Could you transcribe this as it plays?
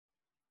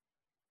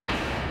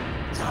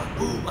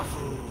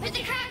Zoboomafoo. With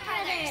the Crack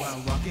Brothers.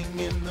 While walking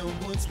in the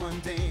woods one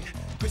day,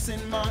 Chris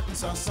and Martin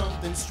saw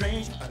something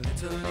strange. A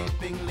little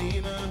leaping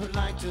lemur who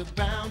liked to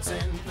bounce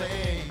and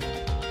play.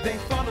 They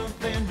followed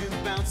their new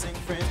bouncing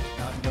friend,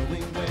 not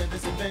knowing where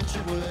this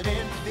adventure would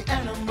end. The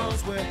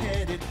animals were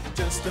headed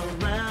just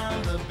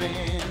around the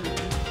bend.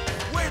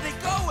 Where are they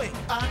going?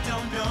 I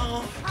don't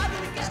know. How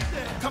did we get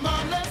there? Come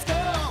on, let's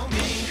go.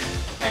 Me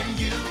and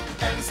you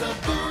and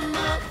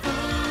Zoboomafoo.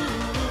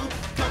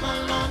 Come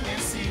along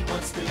and see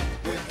what's new.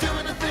 We're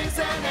doing the things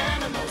that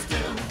animals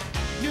do.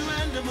 New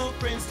animal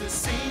friends to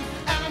see.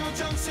 Animal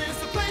Junction's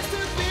the place to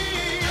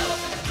be.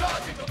 Elephants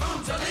charging,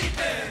 baboons are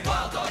leaping.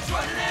 Wild dogs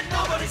running and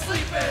nobody's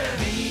sleeping.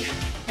 Me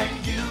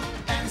and you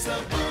and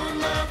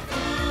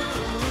Zoboomafoo.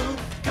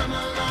 Come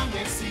along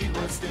and see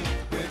what's new.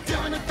 We're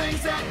doing the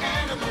things that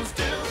animals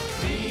do.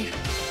 Me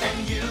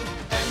and you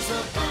and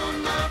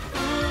Zoboomafoo.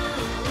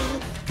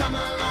 Come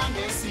along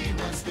and see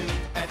what's new.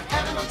 At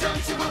Animal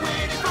Junction, we're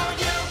waiting for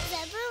you.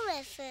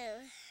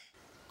 Zoboomafoo.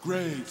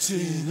 Great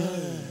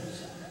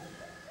singers.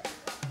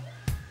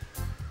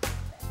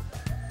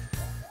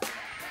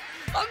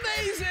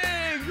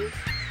 Amazing!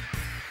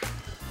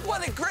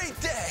 What a great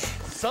day!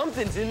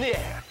 Something's in the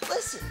air.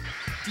 Listen,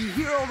 do you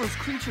hear all those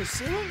creatures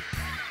singing?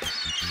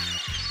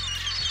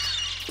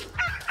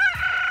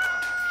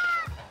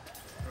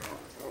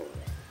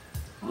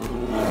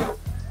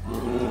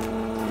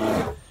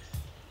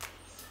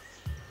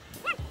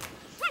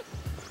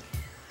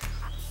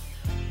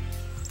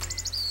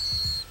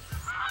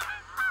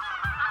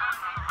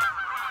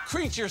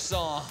 Creature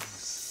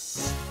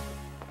songs.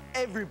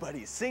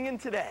 Everybody's singing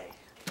today.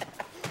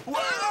 Whoa!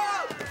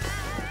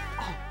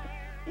 Oh,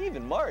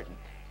 even Martin.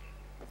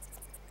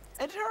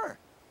 And her.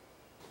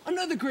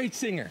 Another great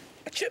singer,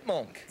 a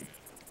chipmunk.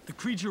 The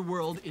creature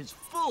world is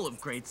full of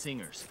great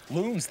singers.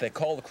 Loons that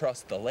call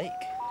across the lake.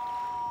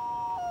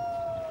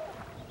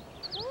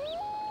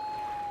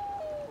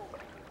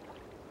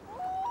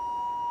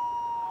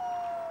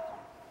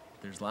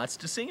 There's lots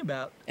to sing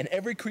about. And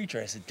every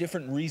creature has a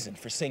different reason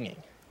for singing.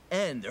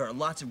 And there are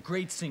lots of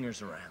great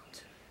singers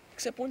around.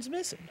 Except one's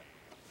missing.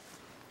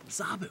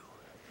 Zoboo.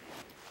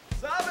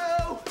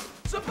 Zoboo!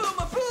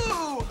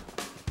 Zoboomafoo!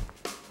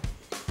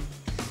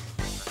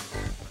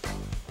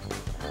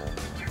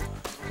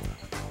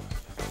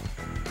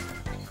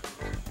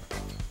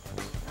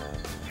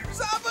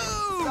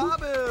 Zoboo!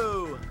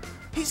 Zoboo!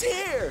 He's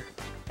here!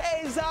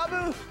 Hey,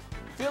 Zoboo!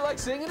 Feel like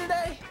singing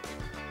today?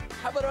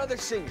 How about other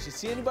singers? You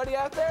see anybody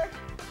out there?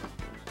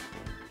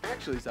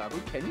 Actually,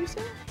 Zoboo, can you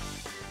sing?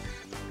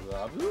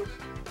 Zoboo?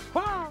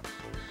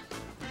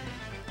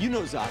 You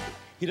know Zoboo.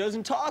 He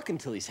doesn't talk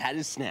until he's had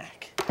his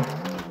snack.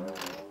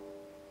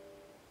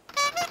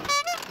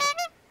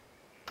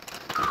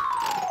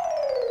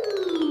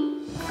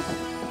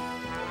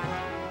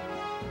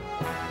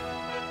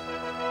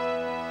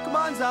 Come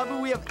on,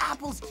 Zoboo, we have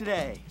apples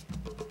today.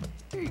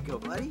 Here you go,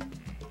 buddy.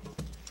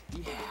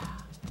 Yeah.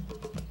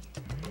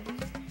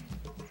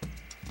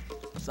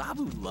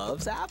 Zoboo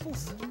loves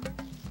apples.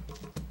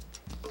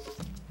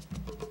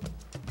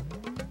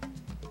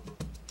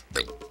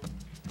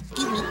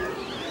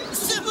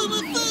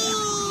 Zoboomafoo!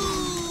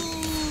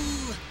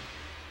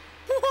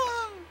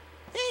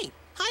 Hey,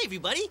 hi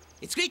everybody.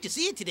 It's great to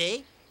see you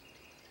today.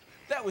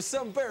 That was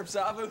some burp,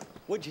 Zoboo.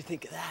 What'd you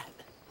think of that?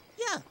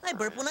 Yeah, I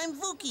burp when I'm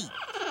Vookie.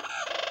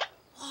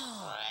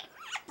 Oh,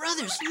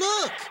 brothers,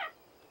 look!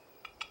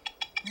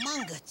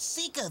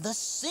 Mangatsika, the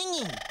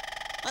singing.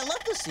 I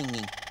love the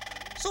singing.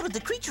 So did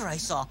the creature I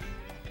saw.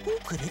 Who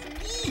could it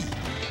be?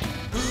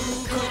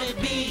 Who could it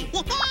be?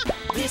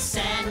 This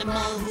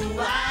animal who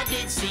I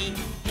did see.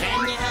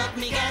 Can you help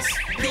me guess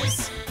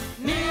this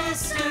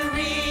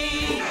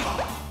mystery?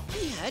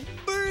 He had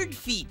bird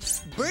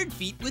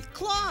feet with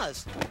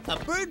claws, a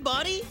bird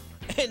body,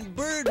 and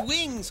bird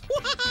wings.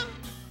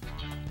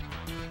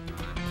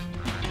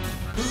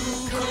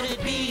 Who could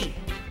it be?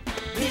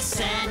 This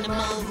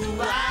animal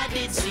who I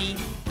did see.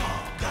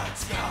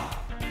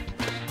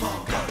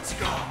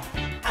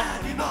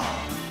 Animal.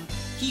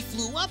 He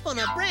flew up on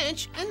a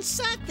branch and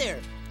sat there,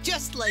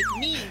 just like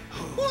me.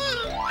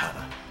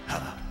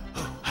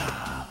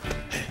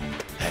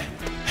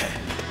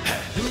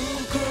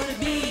 Who could it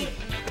be?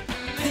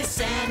 This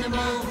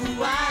animal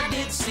who I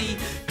did see.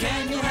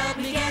 Can you help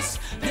me guess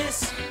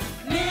this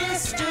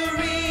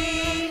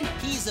mystery?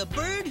 He's a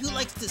bird who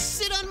likes to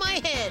sit on my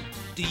head.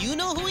 Do you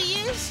know who he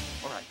is?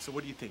 All right, so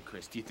what do you think,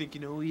 Chris? Do you think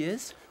you know who he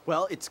is?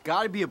 Well, it's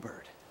gotta be a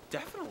bird.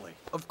 Definitely.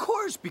 Of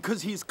course,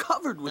 because he's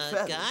covered with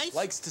feathers. Guys?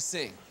 Likes to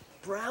sing.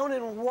 Brown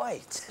and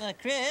white.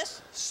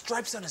 Chris?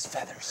 Stripes on his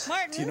feathers.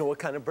 Martin? Do you know what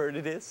kind of bird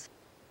it is?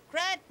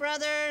 Pratt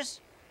Brothers.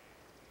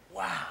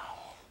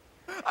 Wow.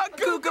 A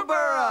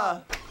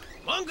kookaburra!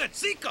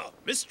 Mangatsika,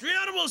 mystery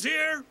animals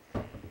here.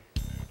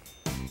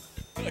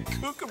 A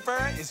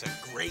kookaburra is a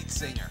great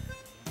singer.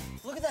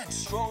 Look at that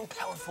strong,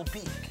 powerful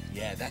beak.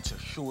 Yeah, that's a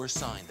sure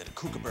sign that a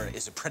kookaburra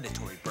is a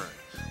predatory bird.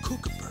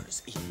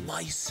 Kookaburras eat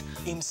mice,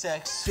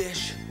 insects,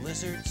 fish,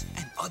 lizards,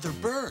 and other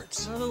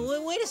birds.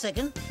 Wait a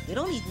second. They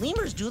don't eat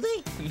lemurs, do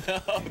they? No,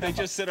 they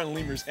just sit on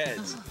lemurs'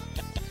 heads.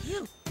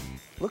 You.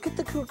 Look at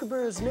the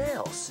kookaburra's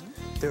nails.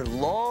 They're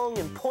long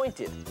and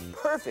pointed,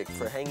 perfect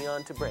for hanging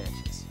onto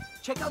branches.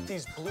 Check out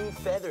these blue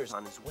feathers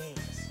on his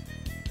wings.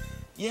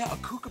 Yeah, a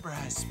kookaburra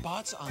has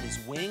spots on his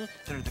wing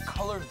that are the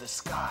color of the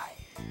sky.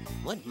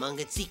 What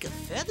mangatsika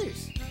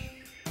feathers?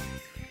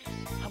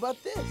 How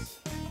about this?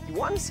 You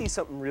want to see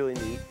something really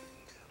neat?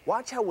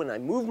 Watch how when I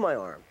move my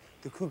arm,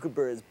 the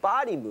kookaburra's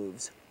body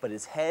moves, but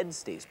his head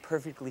stays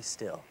perfectly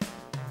still.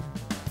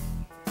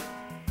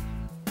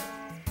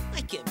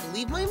 I can't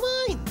believe my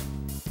mind.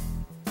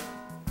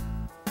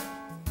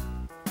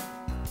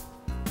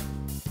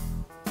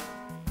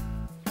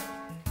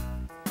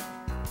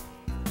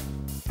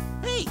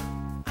 Hey,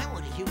 I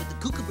want to hear what the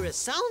kookaburra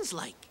sounds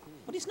like.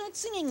 But he's not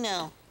singing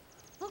now.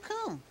 How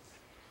come?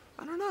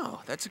 I don't know.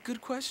 That's a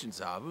good question,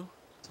 Zoboo.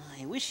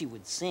 I wish he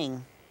would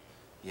sing.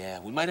 Yeah,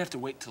 we might have to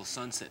wait till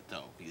sunset,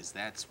 though, because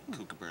that's when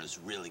kookaburras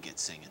really get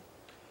singing.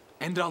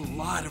 And a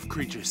lot of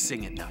creatures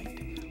sing at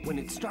night. When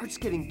it starts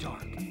getting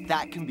dark,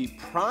 that can be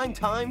prime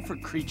time for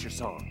creature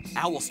songs.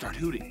 Owls start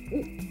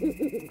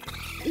hooting.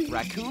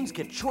 Raccoons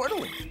get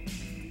chortling.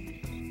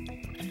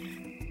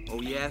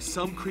 Oh yeah,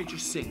 some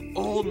creatures sing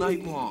all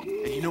night long.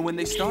 And you know when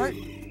they start?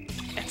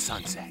 At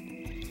sunset.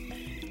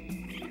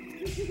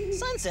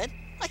 Sunset?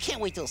 I can't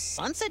wait till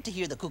sunset to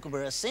hear the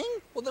kookaburra sing.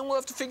 Well, then we'll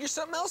have to figure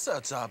something else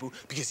out, Zoboo,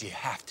 because you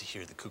have to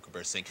hear the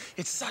kookaburra sing.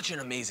 It's such an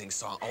amazing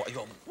song. Oh,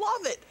 you'll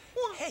love it.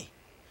 Hey,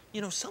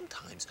 you know,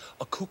 sometimes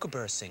a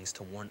kookaburra sings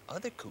to warn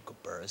other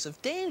kookaburras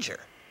of danger.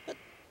 But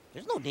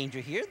there's no danger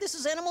here. This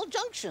is Animal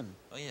Junction.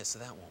 Oh, yeah, so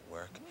that won't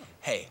work.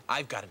 Hey,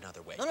 I've got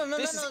another way. No,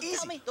 This is easy.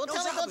 tell me. Don't No,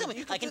 tell me, don't Zoboo, tell me.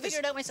 you can I can do this.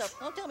 figure it out myself.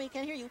 Don't tell me,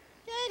 can't hear you.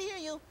 Can't hear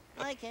you.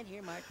 I can't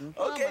hear Martin.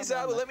 Okay,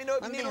 Zoboo, let me know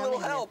if you need a little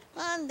help.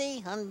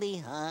 Hundy,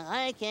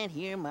 I can't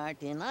hear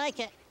Martin. I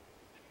can't.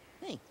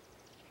 Hey,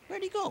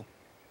 where'd he go?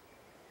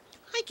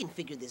 I can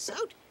figure this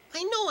out.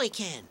 I know I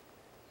can.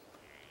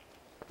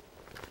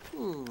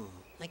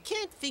 I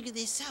can't figure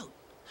this out.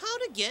 How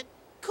to get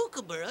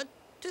kookaburra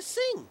to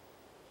sing?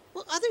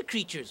 Well, other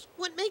creatures,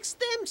 what makes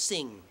them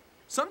sing?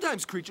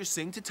 Sometimes creatures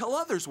sing to tell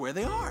others where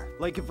they are.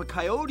 Like if a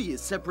coyote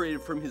is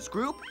separated from his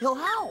group, he'll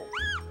howl.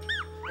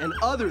 And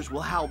others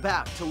will howl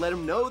back to let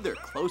him know they're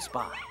close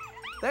by.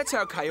 That's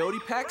how coyote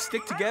packs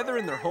stick together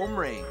in their home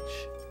range.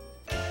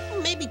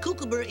 Maybe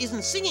kookaburra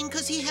isn't singing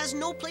because he has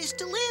no place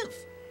to live.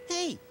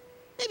 Hey,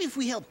 maybe if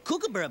we help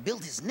Kookaburra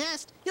build his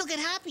nest, he'll get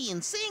happy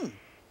and sing.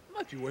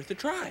 Might be worth a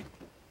try.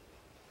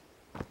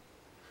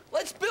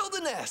 Let's build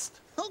a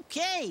nest.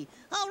 Okay,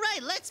 all right,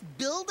 let's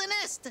build a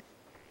nest.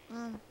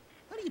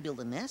 How do you build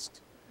a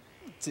nest?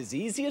 It's as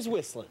easy as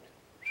whistling.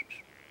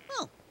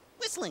 Oh,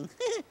 whistling.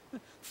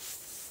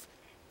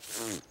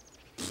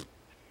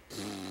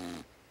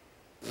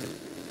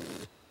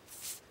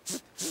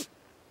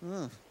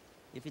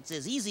 If it's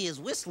as easy as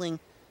whistling,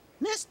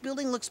 nest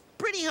building looks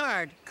pretty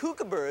hard.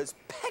 Kookaburras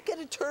peck at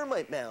a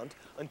termite mound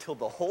until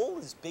the hole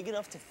is big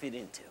enough to fit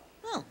into.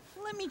 Oh,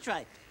 let me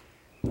try.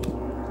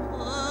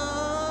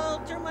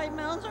 Oh, termite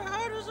mounds are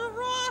hard as a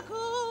rock.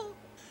 Oh.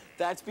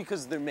 That's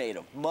because they're made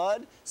of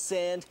mud,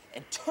 sand,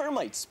 and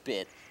termite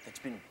spit that's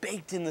been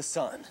baked in the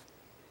sun.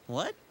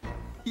 What?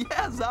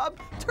 Yeah, Zob,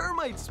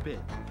 termite spit.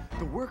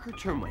 The worker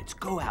termites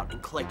go out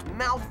and collect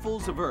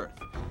mouthfuls of earth.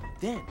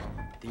 Then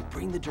they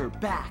bring the dirt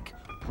back,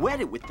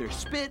 wet it with their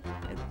spit,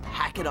 and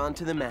pack it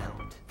onto the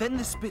mound. Then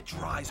the spit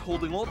dries,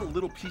 holding all the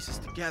little pieces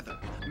together,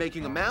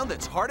 making a mound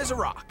that's hard as a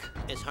rock.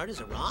 As hard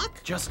as a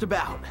rock? Just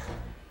about.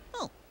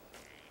 Oh,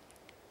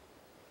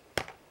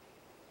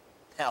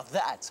 Now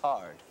that's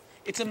hard.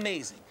 It's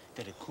amazing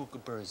that a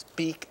kookaburra's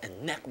beak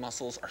and neck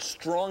muscles are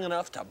strong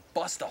enough to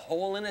bust a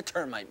hole in a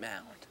termite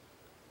mound.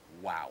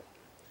 Wow.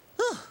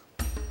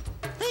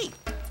 hey.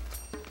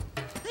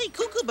 Hey,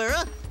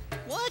 Kookaburra,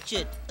 watch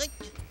it.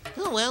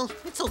 Oh, well,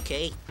 it's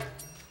okay.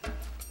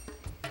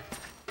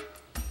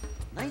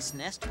 Nice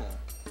nest hole.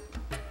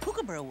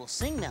 Kookaburra will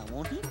sing now,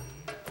 won't he?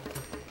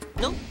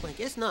 Nope, I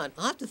guess not.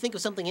 I'll have to think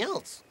of something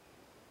else.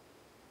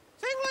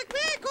 Sing like me,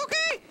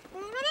 Cookie!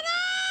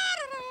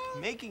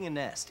 Making a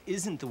nest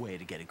isn't the way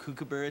to get a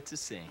kookaburra to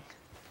sing.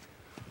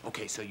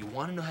 Okay, so you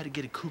want to know how to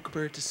get a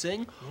kookaburra to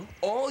sing?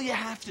 All you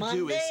have to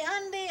do is...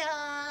 Monday,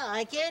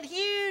 I can't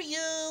hear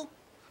you.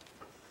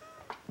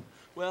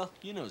 Well,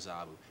 you know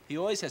Zoboo. He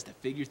always has to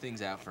figure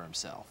things out for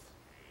himself.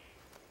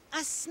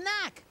 A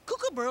snack.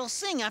 Kookaburra will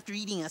sing after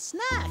eating a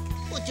snack.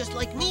 Well, just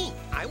like me.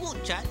 I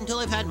won't chat until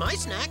I've had my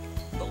snack.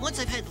 But once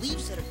I've had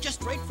leaves that are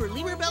just right for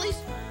lemur bellies,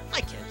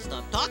 I can't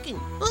stop talking.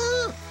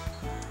 Ah!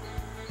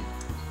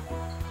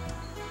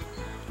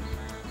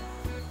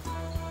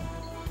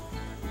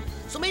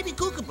 So maybe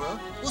Kookaburra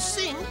will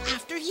sing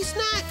after he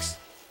snacks.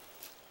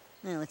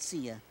 Now, let's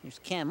see. There's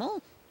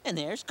camel, and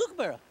there's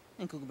Kookaburra,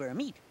 and Kookaburra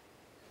meat.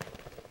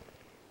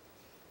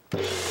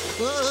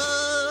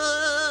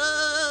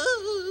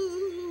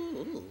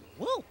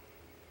 Whoa.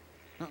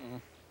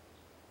 Uh-oh.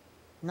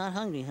 Not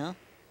hungry, huh?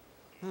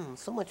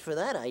 So much for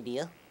that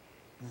idea.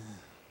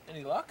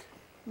 Any luck?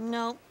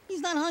 No,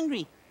 he's not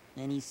hungry.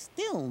 And he's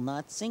still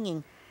not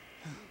singing.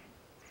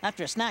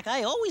 After a snack,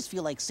 I always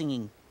feel like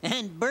singing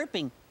and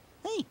burping.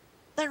 Hey,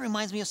 That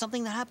reminds me of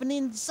something that happened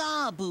in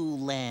Zoboo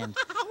land.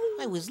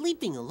 I was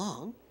leaping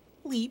along.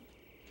 Leap,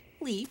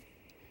 leap,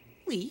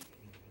 leap.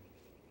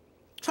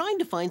 Trying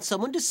to find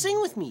someone to sing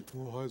with me.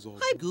 Oh, hi, Zoboo.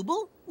 Hi,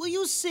 Gooble. Will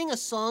you sing a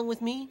song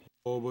with me?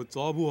 Oh, but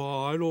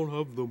Zoboo, I don't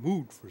have the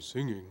mood for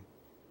singing.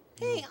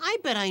 Hey, I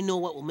bet I know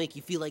what will make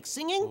you feel like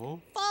singing. Huh?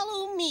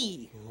 Follow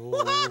me.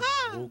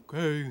 Oh,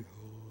 okay. I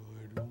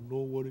don't know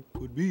what it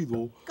could be,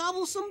 though.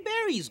 Gobble some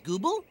berries,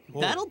 Gooble.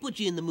 Oh. That'll put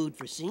you in the mood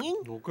for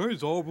singing. Okay,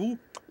 Zoboo.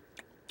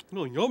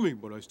 Oh, yummy,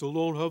 but I still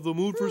don't have the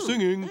mood for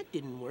singing. That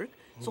didn't work,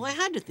 so I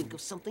had to think of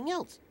something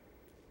else.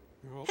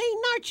 Yeah. Hey,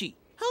 Narchi,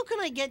 how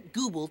can I get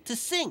Gooble to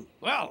sing?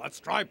 Well,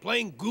 let's try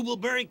playing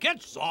Goobleberry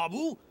Catch,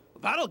 Zoboo.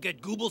 That'll get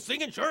Gooble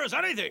singing sure as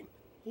anything.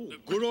 Oh,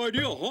 good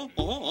idea, huh?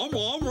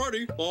 I'm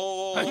ready.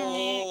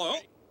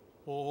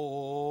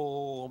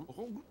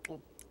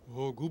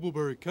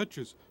 Goobleberry Catch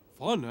is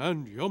fun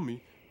and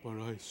yummy, but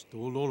I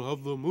still don't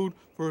have the mood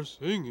for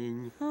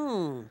singing.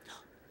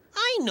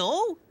 I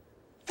know.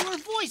 Your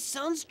voice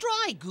sounds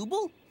dry,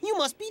 Gooble. You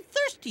must be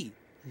thirsty.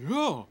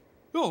 Yeah,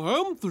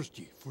 I am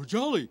thirsty for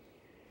jelly.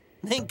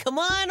 Then come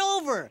on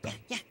over.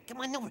 Yeah,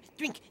 come on over.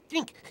 Drink.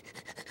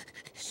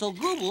 So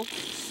Google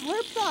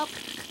slurped up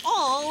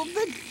all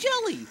the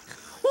jelly.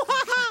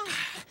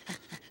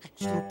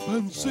 Slurp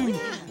and sing,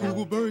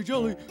 Goobleberry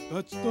jelly,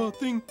 that's the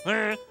thing.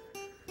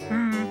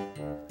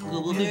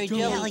 Goobleberry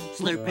jelly,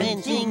 slurp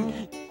and sing.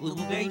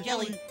 Goobleberry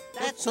jelly,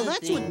 that's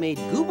what made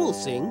Google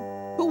sing.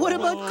 But what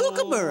about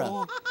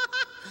Kookaburra?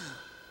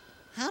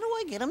 How do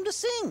I get him to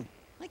sing?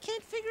 I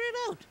can't figure it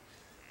out.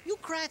 You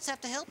Krats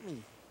have to help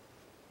me.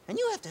 And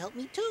you have to help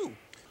me too.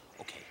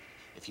 Okay,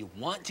 if you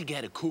want to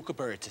get a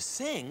kookaburra to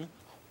sing,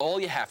 all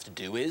you have to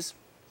do is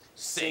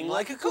sing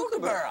like a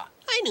kookaburra.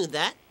 I knew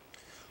that.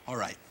 All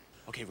right.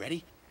 Okay,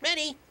 ready?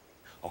 Ready?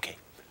 Okay.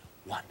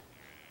 1,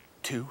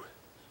 2,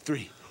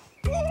 3.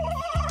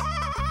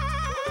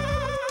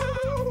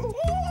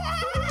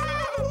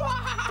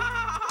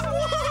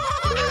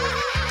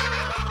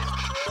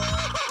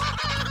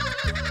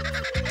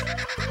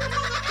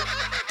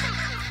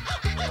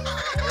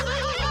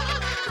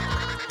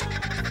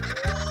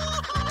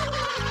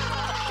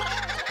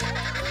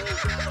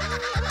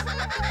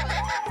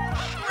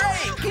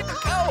 Great! Keep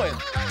it going!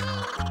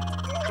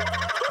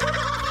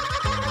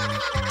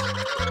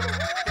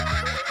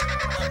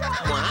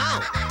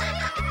 Wow.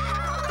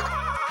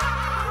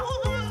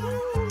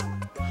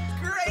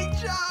 Great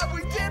job!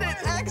 We did it!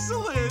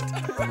 Excellent!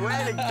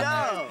 Way to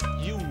go!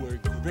 You were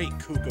great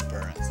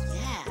kookaburras.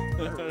 Yeah.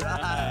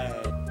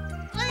 Right.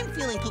 I'm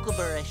feeling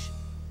kookaburrish.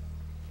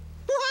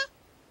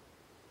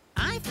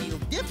 I feel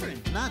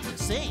different, not the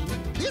same.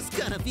 This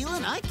kind of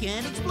feeling I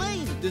can't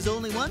explain. There's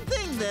only one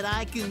thing that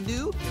I can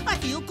do. I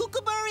feel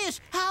kookaburrish.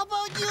 How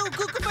about you,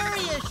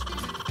 kookaburrish?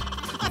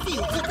 I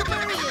feel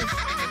kookaburrish.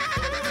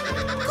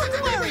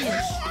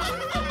 Kookaburrish.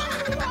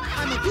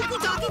 I'm a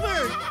kooky-talky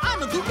bird.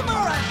 I'm a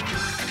kookaburra.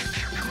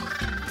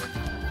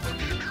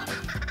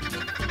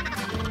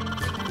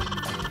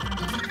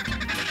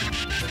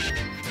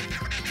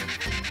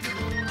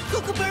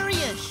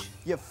 Kookaburrish.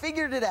 You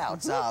figured it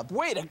out, Zob.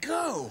 Way to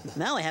go!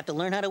 Now I have to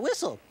learn how to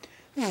whistle.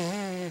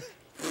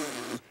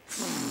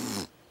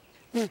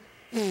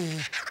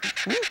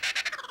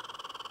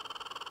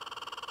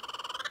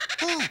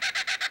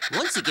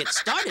 Once he gets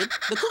started,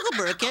 the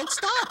kookaburra can't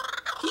stop.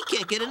 He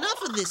can't get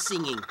enough of this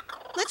singing.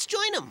 Let's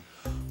join him.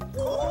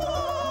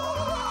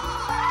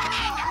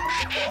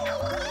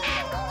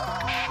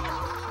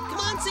 Come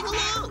on, sing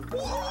along.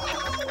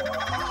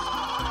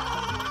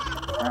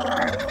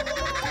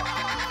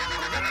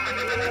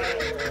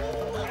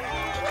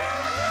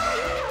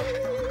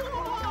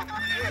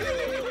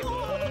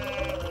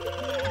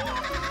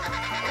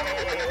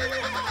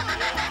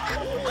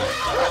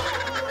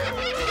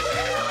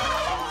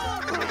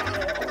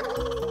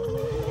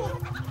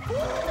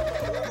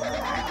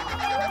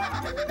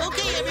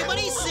 Okay,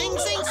 everybody, sing,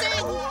 sing,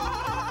 sing.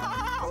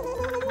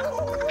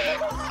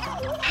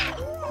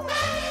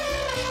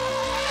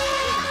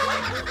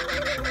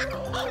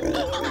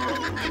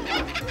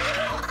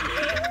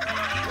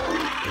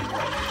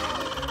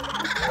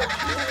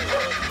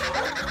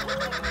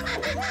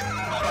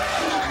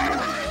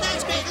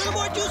 That's great. A little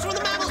more juice from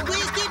the mammals,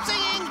 please. Keep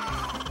singing.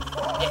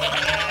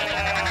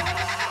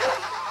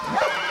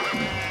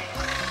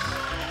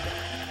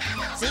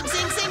 Sing,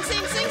 sing, sing,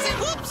 sing, sing, sing.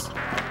 Whoops.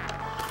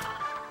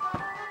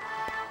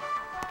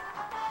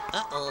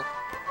 Uh-oh.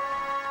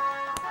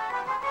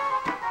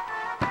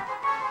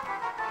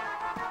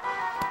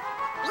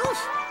 Oof.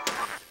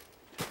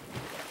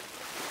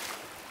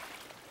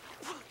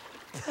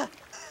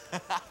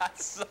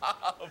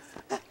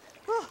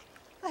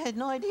 I had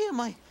no idea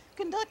my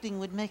conducting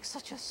would make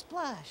such a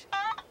splash.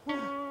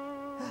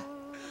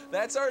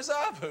 That's our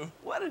Zoboo.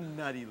 What a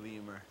nutty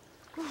lemur.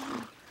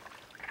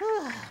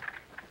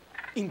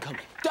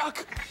 Incoming.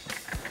 Duck!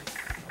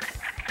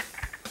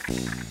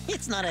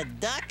 It's not a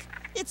duck.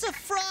 It's a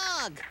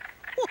frog.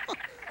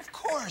 Of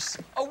course,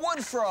 a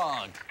wood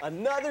frog.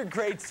 Another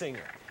great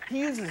singer. He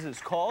uses his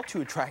call to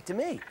attract a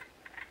mate.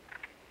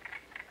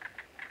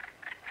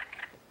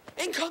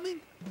 Incoming.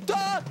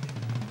 Duck!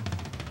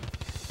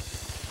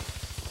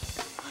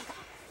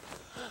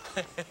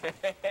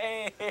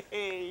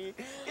 Hey,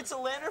 it's a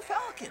lantern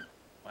falcon.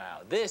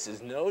 Wow, this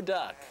is no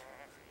duck.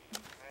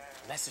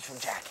 Message from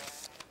Jackie.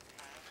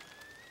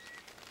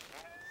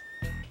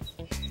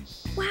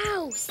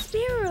 Wow,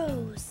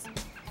 sparrows,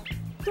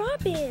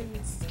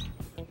 robins,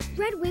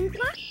 red-winged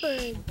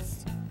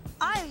blackbirds.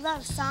 I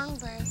love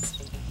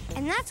songbirds,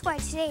 and that's why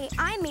today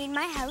I made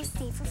my house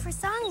safer for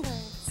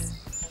songbirds.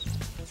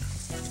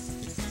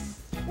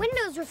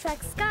 Windows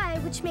reflect sky,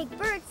 which make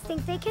birds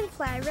think they can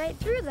fly right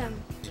through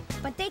them,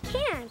 but they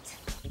can't.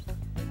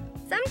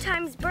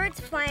 Sometimes birds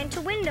fly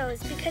into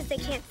windows because they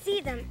can't see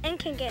them and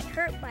can get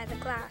hurt by the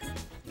glass.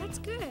 That's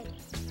good.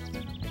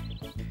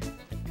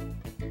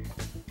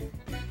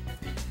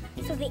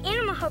 So the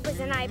animal helpers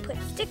and I put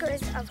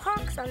stickers of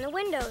hawks on the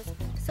windows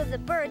so the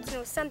birds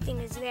know something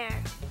is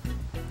there.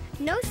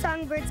 No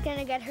songbird's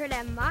gonna get hurt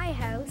at my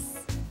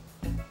house.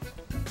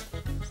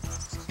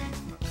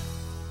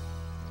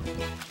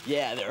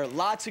 Yeah, there are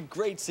lots of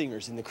great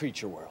singers in the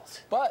creature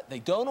world. But they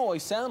don't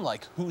always sound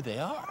like who they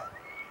are.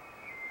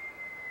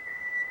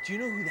 Do you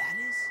know who that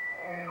is?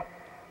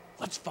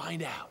 Let's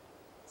find out.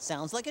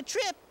 Sounds like a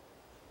trip.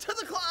 To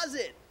the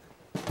closet!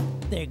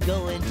 They're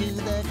going to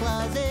the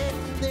closet.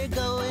 They're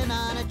going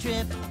on a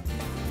trip.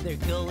 They're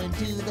going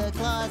to the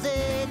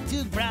closet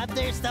to grab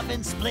their stuff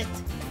and split.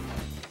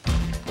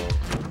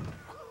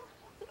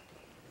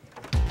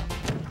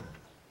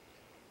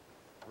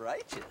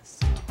 Righteous.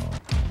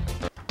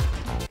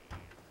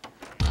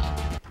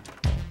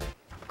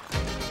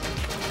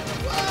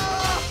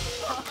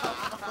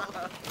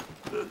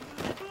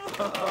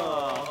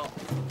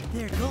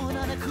 They're going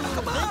on a cool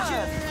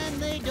adventure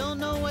and they don't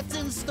know what's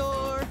in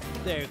store.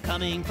 They're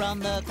coming from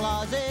the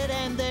closet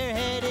and they're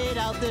headed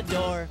out the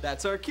door.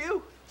 That's our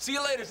cue. See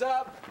you later,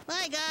 Zob.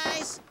 Bye,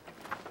 guys.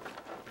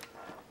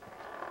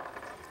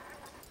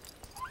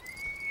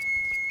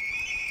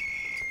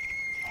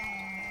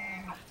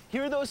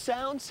 Hear those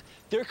sounds?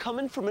 They're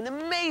coming from an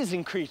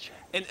amazing creature.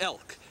 An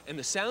elk. And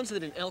the sounds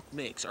that an elk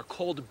makes are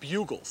called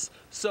bugles.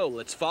 So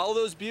let's follow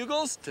those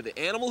bugles to the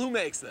animal who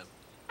makes them.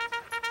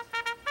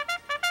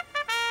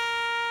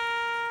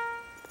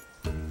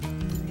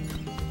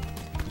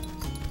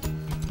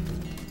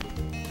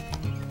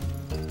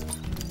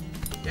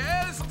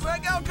 Yes, looks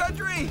like elk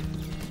country.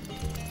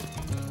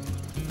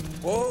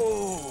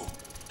 Whoa.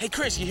 Hey,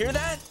 Chris, you hear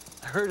that?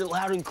 I heard it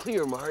loud and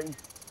clear, Martin.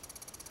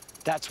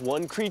 That's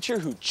one creature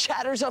who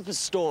chatters up a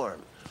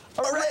storm.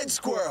 A red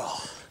squirrel.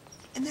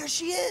 And there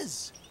she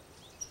is.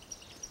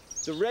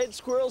 The red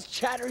squirrel's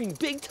chattering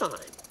big time.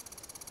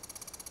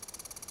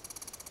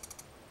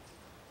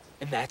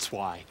 And that's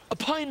why. A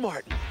pine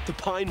marten. The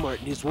pine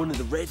marten is one of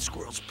the red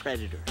squirrel's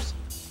predators.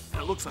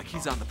 And it looks like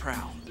he's on the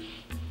prowl.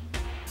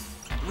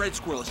 The red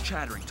squirrel is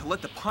chattering to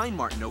let the pine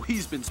marten know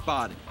he's been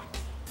spotted.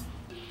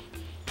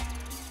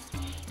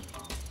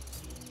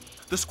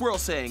 The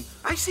squirrel's saying,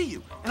 I see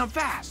you, and I'm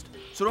fast,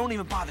 so don't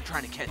even bother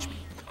trying to catch me.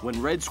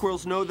 When red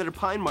squirrels know that a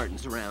pine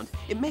marten's around,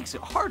 it makes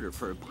it harder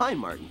for a pine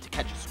marten to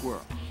catch a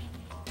squirrel.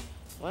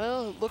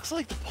 Well, it looks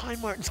like the pine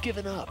marten's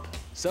given up.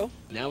 So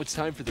now it's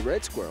time for the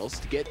red squirrels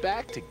to get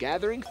back to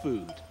gathering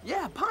food.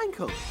 Yeah, pine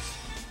cones.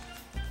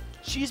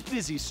 She's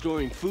busy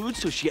storing food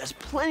so she has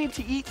plenty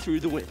to eat through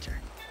the winter.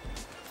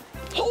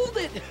 Hold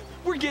it!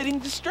 We're getting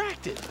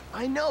distracted.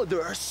 I know,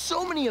 there are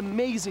so many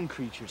amazing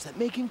creatures that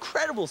make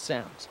incredible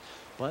sounds.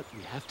 But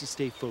we have to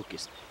stay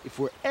focused if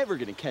we're ever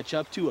gonna catch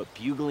up to a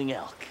bugling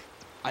elk.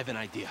 I have an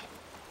idea.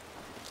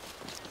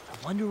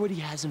 I wonder what he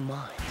has in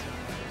mind.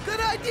 Good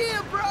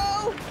idea,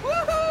 bro!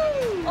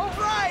 Woohoo! All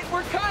right,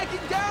 we're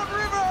kayaking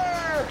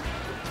downriver!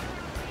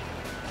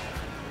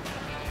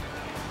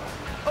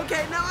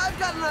 Okay, now I've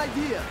got an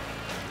idea.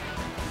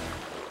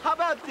 How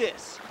about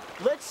this?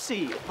 Let's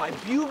see if by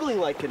bugling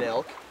like an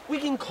elk, we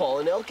can call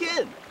an elk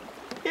in.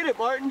 Hit it,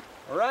 Martin.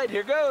 All right,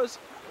 here goes.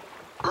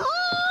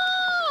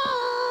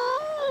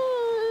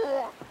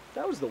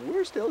 That was the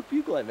worst elk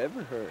bugle I've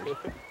ever heard.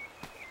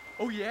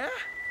 Oh, yeah?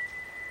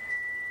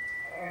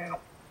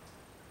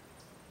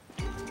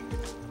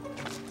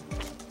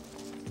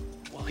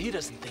 Well, he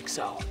doesn't think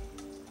so.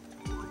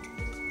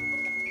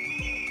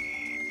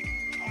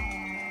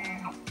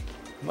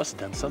 Must have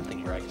done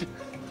something right.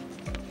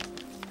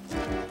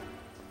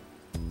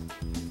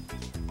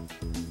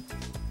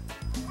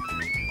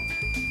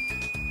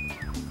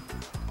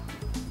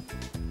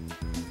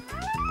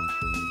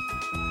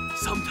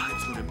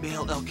 Sometimes when a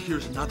male elk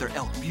hears another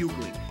elk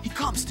bugling, he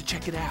comes to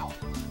check it out.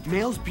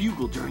 Males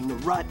bugle during the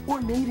rut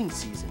or mating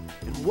season,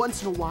 and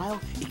once in a while,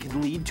 it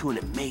can lead to an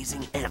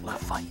amazing antler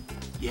fight.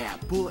 Yeah,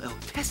 bull elk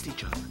test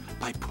each other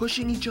by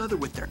pushing each other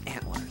with their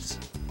antlers.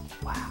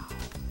 Wow.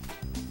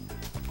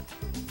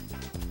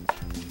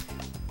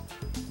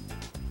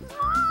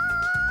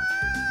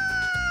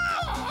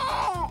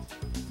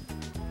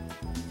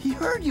 He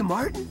heard you,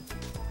 Martin.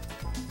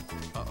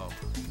 Uh-oh.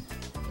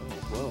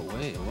 Whoa,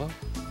 wait, what?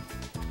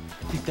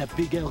 I think that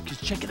big elk is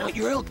checking out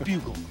your elk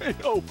bugle. I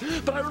know,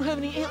 but I don't have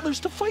any antlers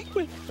to fight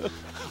with.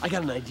 I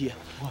got an idea.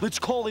 Let's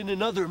call in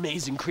another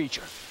amazing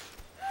creature.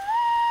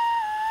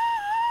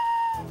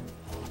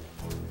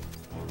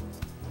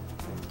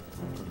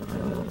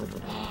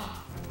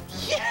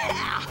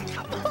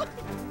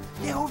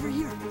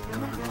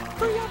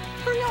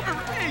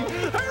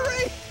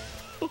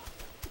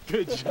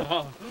 Good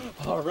job.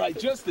 All right,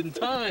 just in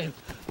time.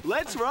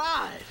 Let's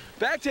ride.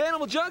 Back to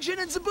Animal Junction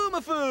and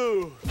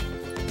Zoboomafoo.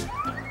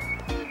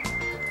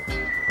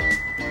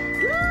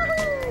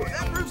 Woohoo!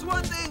 That proves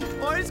one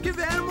thing. Always give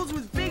animals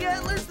with big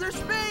antlers their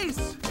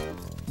space.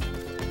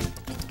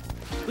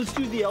 Let's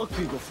do the elk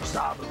bugle for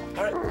Zoboo.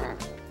 All right.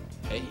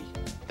 Hey,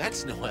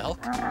 that's no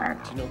elk. Do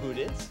you know who it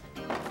is?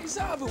 Hey,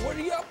 Zoboo, what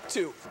are you up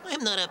to?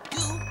 I'm not up to.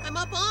 I'm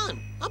up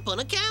on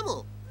a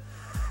camel.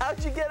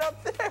 How'd you get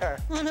up there?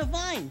 On a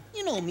vine.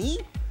 You know me.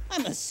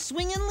 I'm a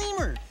swinging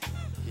lemur.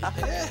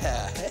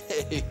 Yeah,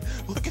 hey,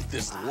 look at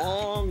this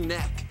long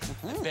neck.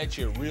 I bet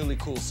you a really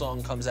cool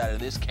song comes out of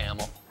this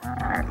camel.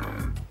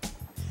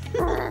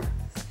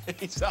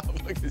 Hey,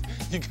 Zoboo, look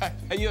at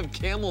you have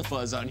camel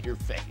fuzz on your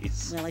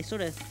face. Well, I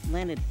sort of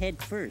landed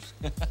head first.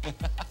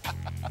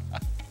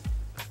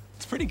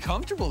 It's pretty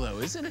comfortable, though,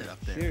 isn't it, up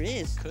there? Sure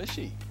is.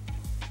 Cushy.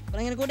 But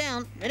I'm gonna go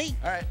down. Ready?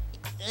 All right.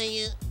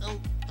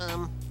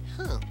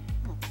 Huh.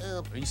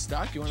 Are you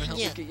stuck? You want to help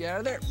me get you out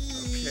of there?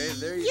 Okay,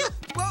 there you go.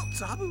 Whoa,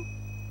 Zoboo.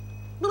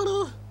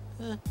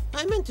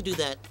 I meant to do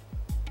that.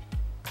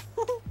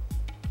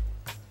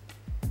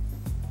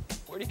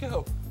 Where'd he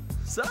go?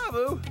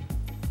 Zoboo?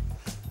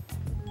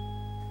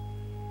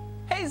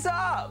 Hey,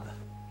 Zob!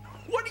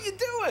 What are you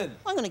doing?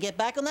 I'm gonna get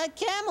back on that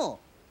camel.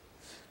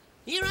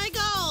 Here I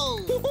go!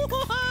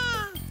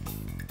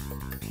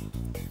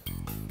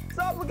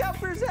 Zob, look out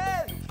for his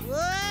head!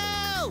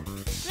 Whoa!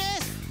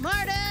 Chris!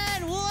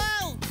 Martin!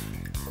 Whoa!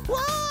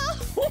 Whoa!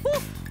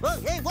 Whoa!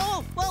 Hey,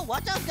 whoa! Whoa!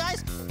 Watch out,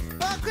 guys!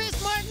 Oh, Chris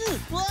Martin!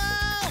 Whoa!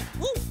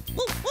 Whoa!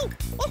 Whoa!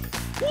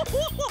 Whoa!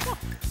 Whoa!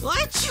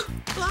 What?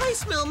 I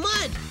smell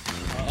mud.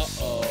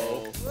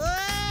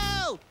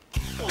 Uh-oh.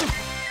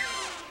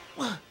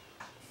 Whoa!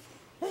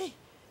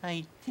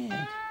 I did.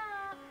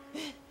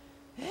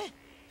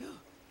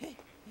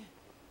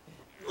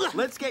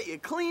 Let's get you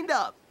cleaned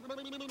up.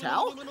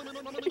 Towel? Here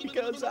you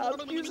go,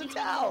 Zob. Use a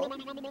towel.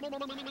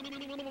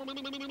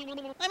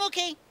 I'm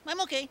okay.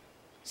 I'm okay.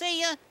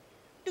 Say,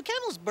 do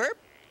camels burp?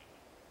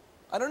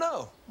 I don't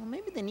know. Well,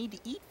 maybe they need to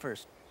eat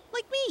first.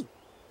 Like me.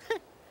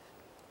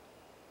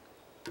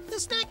 The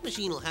snack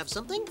machine will have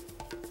something.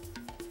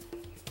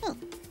 Huh.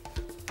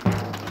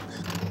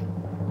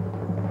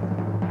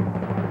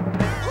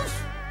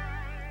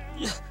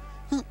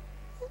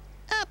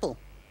 Apple.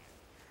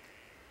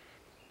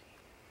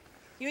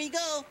 Here you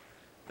go.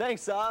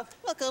 Thanks, Zob.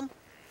 Welcome.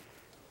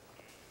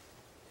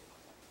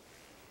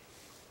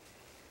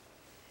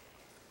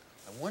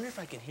 I wonder if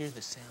I can hear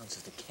the sounds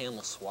of the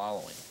camel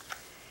swallowing.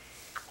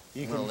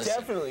 You Well, can listen.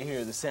 definitely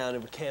hear the sound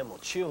of a camel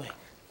chewing.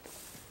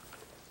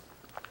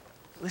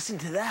 Listen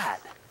to that.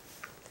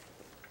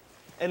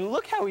 And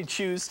look how he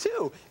chews,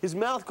 too. His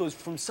mouth goes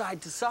from side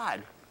to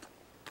side.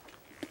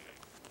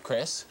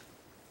 Chris,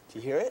 Do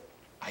you hear it?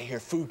 I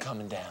hear food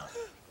coming down.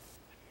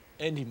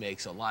 And he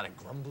makes a lot of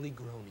grumbly,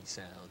 groany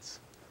sounds.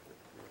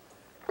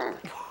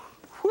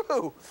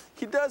 Whew,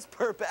 he does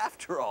burp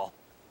after all.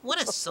 What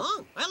a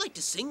song. I like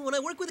to sing when I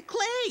work with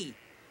clay.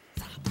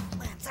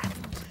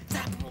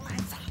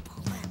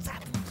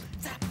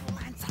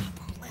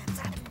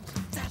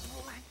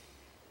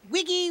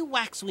 Wiggy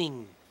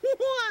Waxwing.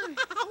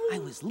 I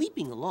was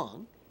leaping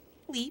along.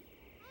 Leap,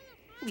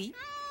 leap,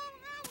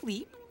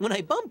 leap. When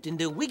I bumped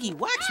into Wiggy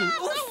Waxwing.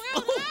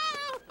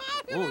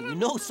 Oh, you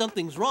know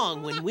something's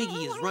wrong when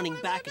Wiggy is running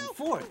back and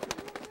forth. What am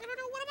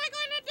I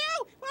going to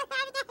do? What am I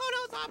going to do?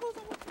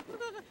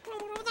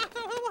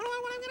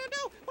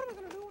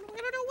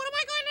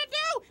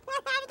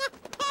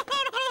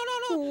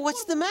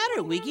 What's the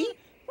matter, Wiggy?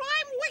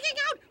 I'm wigging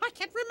out. I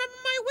can't remember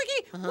my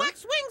Wiggy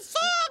Waxwing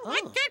song.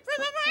 I can't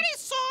remember any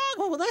song.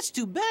 Oh, well, that's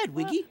too bad,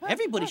 Wiggy.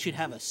 Everybody should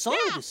have a song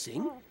to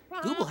sing.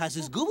 Google has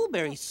his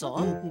Googleberry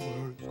song.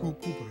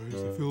 Googleberries,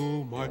 they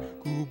fill my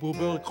Google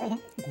belly.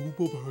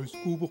 Googleberries,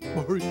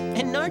 Googleberries.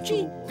 And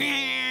Narchi?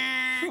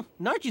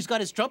 Narchi's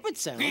got his trumpet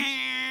sound.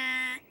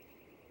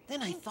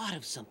 Then I thought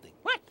of something.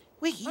 What?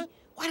 Wiggy,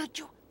 why don't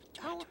you...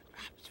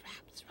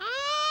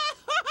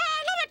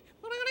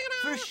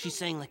 First, she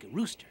sang like a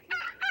rooster.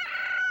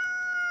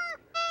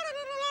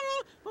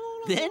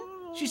 Then,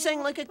 she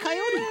sang like a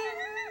coyote.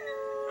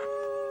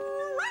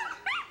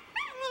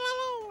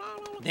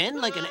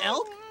 Then, like an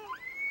elk.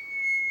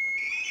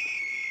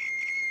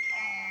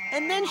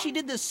 And then she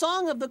did the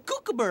song of the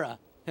kookaburra.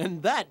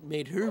 And that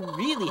made her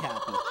really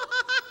happy.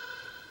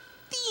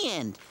 The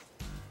end.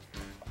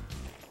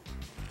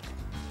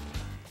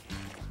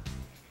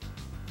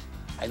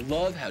 I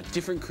love how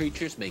different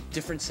creatures make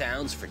different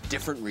sounds for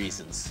different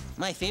reasons.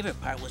 My favorite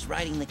part was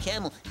riding the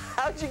camel.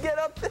 How'd you get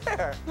up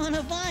there? On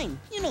a vine.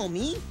 You know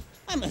me.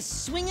 I'm a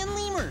swinging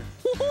lemur.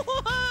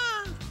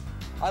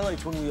 I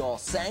liked when we all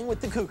sang with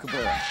the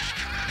kookaburra.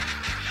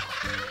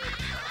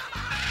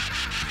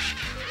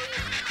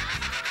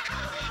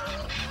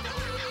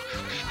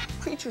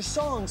 Creature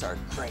songs are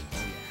great.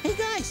 Hey,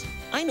 guys.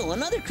 I know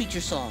another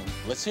creature song.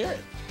 Let's hear it.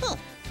 Oh.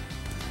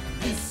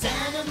 This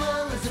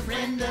animal is a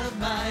friend of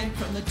mine,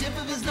 from the tip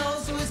of his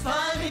nose to his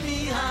farming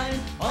behind.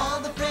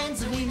 All the friends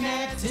that we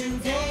met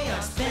today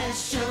are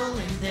special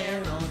in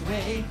their own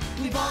way.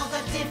 We've all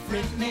got different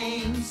different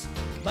names,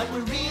 but we're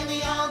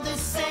really all the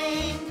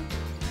same.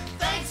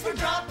 Thanks for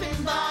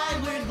dropping by,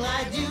 we're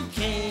glad you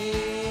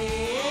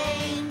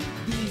came.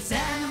 These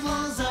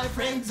animals are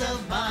friends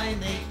of mine.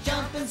 They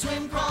jump and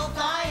swim, crawl,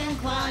 fly and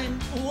climb.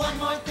 One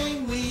more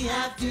thing we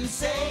have to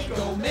say,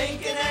 go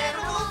make an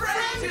animal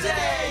friend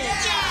today!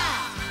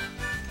 Yeah!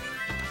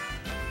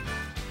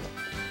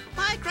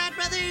 Bye, Crab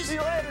Brothers. See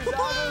you later,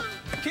 Zoboo.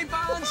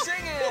 Keep on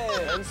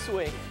singing! And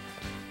swing.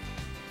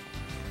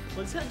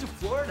 Let's head to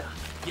Florida.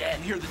 Yeah,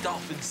 and hear the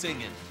dolphins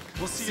singing.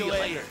 We'll see you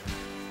later.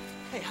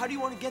 Hey, how do you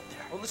want to get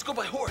there? Well, let's go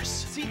by horse.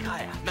 Sea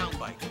kayak. Mountain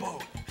bike.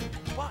 Boat.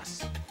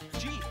 Bus.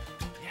 Jeep.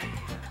 Yeah.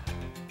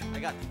 I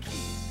got the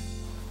keys.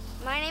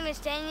 My name is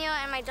Daniel,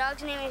 and my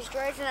dog's name is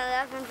George, and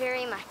I love him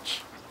very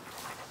much.